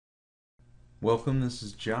Welcome, this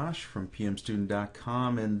is Josh from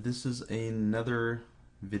pmstudent.com, and this is another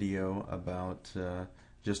video about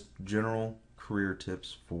just general career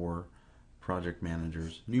tips for project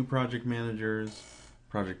managers. New project managers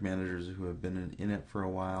who have been in it for a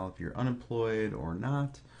while. If you're unemployed or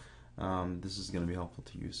not, this is going to be helpful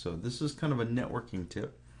to you. So this is kind of a networking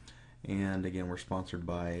tip, and again, we're sponsored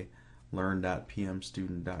by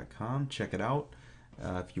learn.pmstudent.com. Check it out.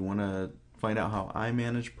 If you want to find out how I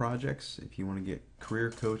manage projects, if you want to get career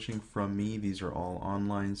coaching from me, these are all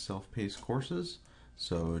online self-paced courses,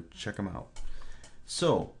 so check them out.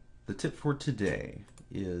 So the tip for today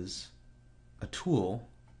is a tool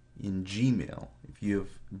in Gmail. If you have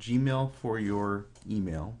Gmail for your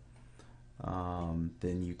email,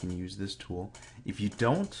 then you can use this tool. If you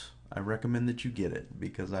don't, I recommend that you get it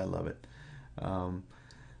because I love it.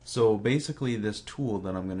 So basically, this tool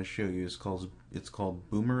that I'm going to show you is called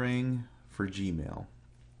Boomerang for Gmail,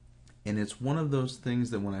 and it's one of those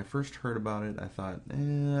things that when I first heard about it, I thought,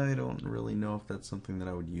 I don't really know if that's something that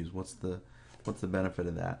I would use. What's the benefit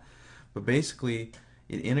of that? But basically,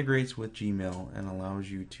 it integrates with Gmail and allows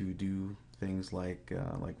you to do things like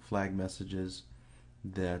flag messages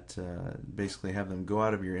that basically have them go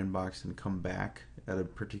out of your inbox and come back at a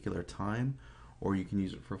particular time, or you can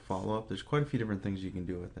use it for follow-up. There's quite a few different things you can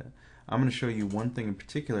do with it. I'm going to show you one thing in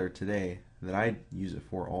particular today that I use it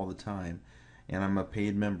for all the time, and I'm a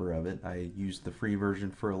paid member of it. I used the free version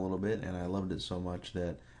for a little bit, and I loved it so much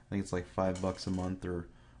that I think it's like $5 a month or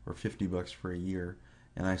 $50 for a year,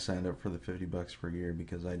 and I signed up for the $50 per year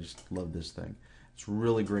because I just love this thing. It's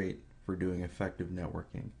really great for doing effective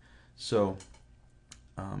networking. So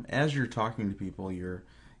as you're talking to people, you're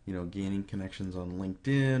gaining connections on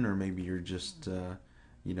LinkedIn, or maybe you're just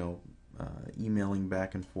emailing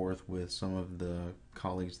back and forth with some of the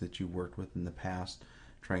colleagues that you worked with in the past,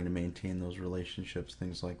 trying to maintain those relationships,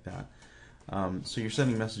 things like that. So you're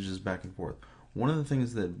sending messages back and forth. One of the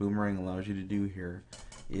things that Boomerang allows you to do here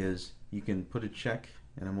is you can put a check,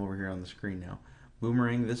 and I'm over here on the screen now.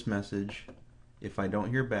 Boomerang this message if I don't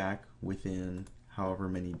hear back within however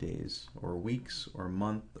many days or weeks or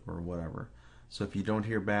month or whatever. So if you don't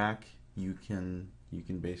hear back, you can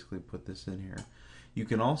basically put this in here. You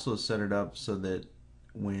can also set it up so that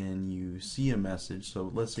when you see a message, so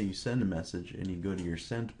let's say you send a message and you go to your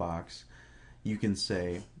sent box, you can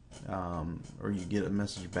say, or you get a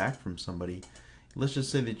message back from somebody, let's just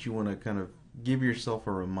say that you want to kind of give yourself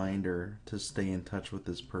a reminder to stay in touch with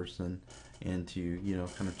this person and to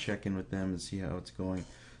kind of check in with them and see how it's going.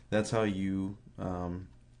 That's how you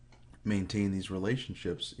maintain these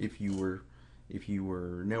relationships. If you were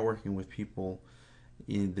networking with people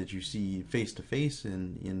that you see face to face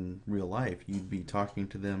in real life, you'd be talking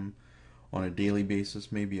to them on a daily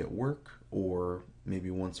basis, maybe at work, or maybe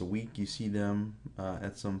once a week you see them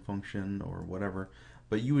at some function or whatever.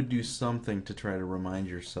 But you would do something to try to remind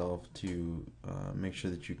yourself to make sure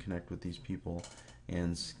that you connect with these people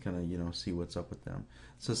and kind of see what's up with them.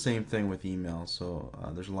 It's the same thing with email. So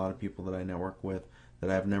there's a lot of people that I network with that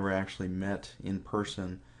I've never actually met in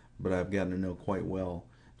person, but I've gotten to know quite well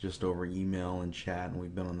just over email and chat, and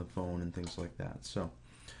we've been on the phone and things like that. So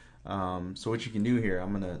so what you can do here,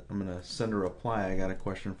 I'm gonna send a reply. I got a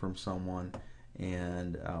question from someone,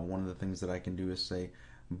 and one of the things that I can do is say,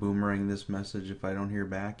 Boomerang this message if I don't hear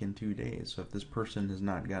back in 2 days. So if this person has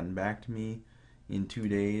not gotten back to me in 2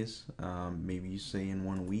 days, maybe you say in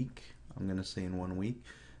 1 week. I'm going to say in 1 week.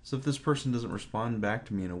 So if this person doesn't respond back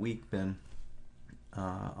to me in a week, then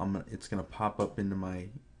it's going to pop up into my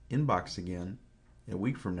inbox again a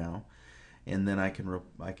week from now, and then I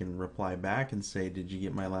can reply back and say, did you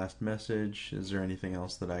get my last message? Is there anything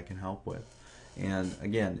else that I can help with? And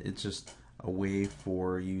again, it's just a way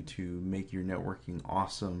for you to make your networking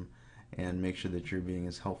awesome and make sure that you're being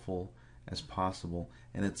as helpful as possible.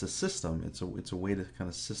 And it's a system. It's a way to kind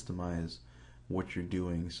of systemize what you're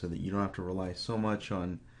doing so that you don't have to rely so much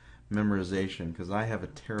on memorization, because I have a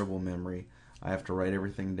terrible memory. I have to write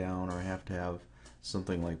everything down, or I have to have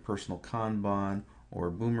something like personal Kanban or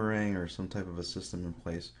Boomerang or some type of a system in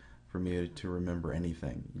place for me to remember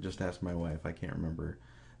anything. You just ask my wife. I can't remember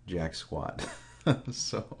jack squat.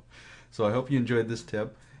 So I hope you enjoyed this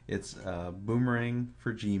tip. It's Boomerang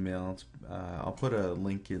for Gmail. I'll put a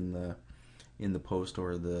link in the post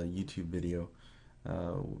or the YouTube video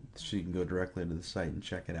so you can go directly to the site and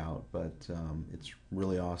check it out. But it's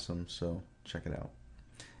really awesome, so check it out.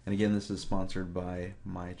 And again, this is sponsored by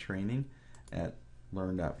my training at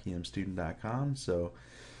learn.pmstudent.com. So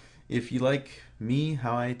if you like me,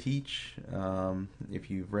 how I teach, if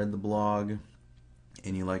you've read the blog,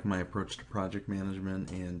 and you like my approach to project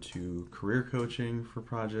management and to career coaching for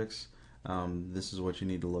projects, this is what you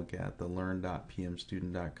need to look at, the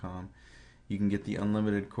learn.pmstudent.com. You can get the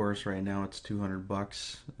unlimited course right now. It's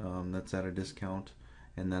 $200. That's at a discount,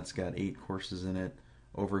 and that's got 8 courses in it,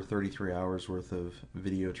 over 33 hours worth of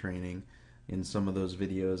video training. In some of those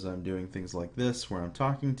videos, I'm doing things like this, where I'm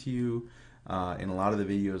talking to you. In a lot of the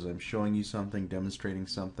videos, I'm showing you something, demonstrating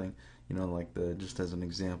something. You know, like just as an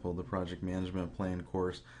example, the project management plan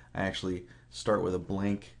course, I actually start with a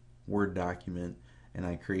blank Word document, and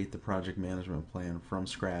I create the project management plan from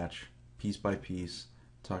scratch, piece by piece,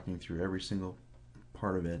 talking through every single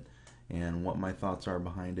part of it and what my thoughts are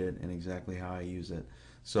behind it and exactly how I use it.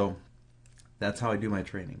 So that's how I do my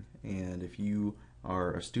training. And if you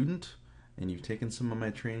are a student and you've taken some of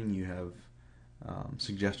my training, you have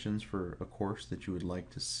suggestions for a course that you would like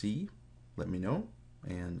to see, let me know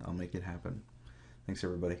and I'll make it happen. Thanks,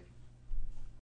 everybody.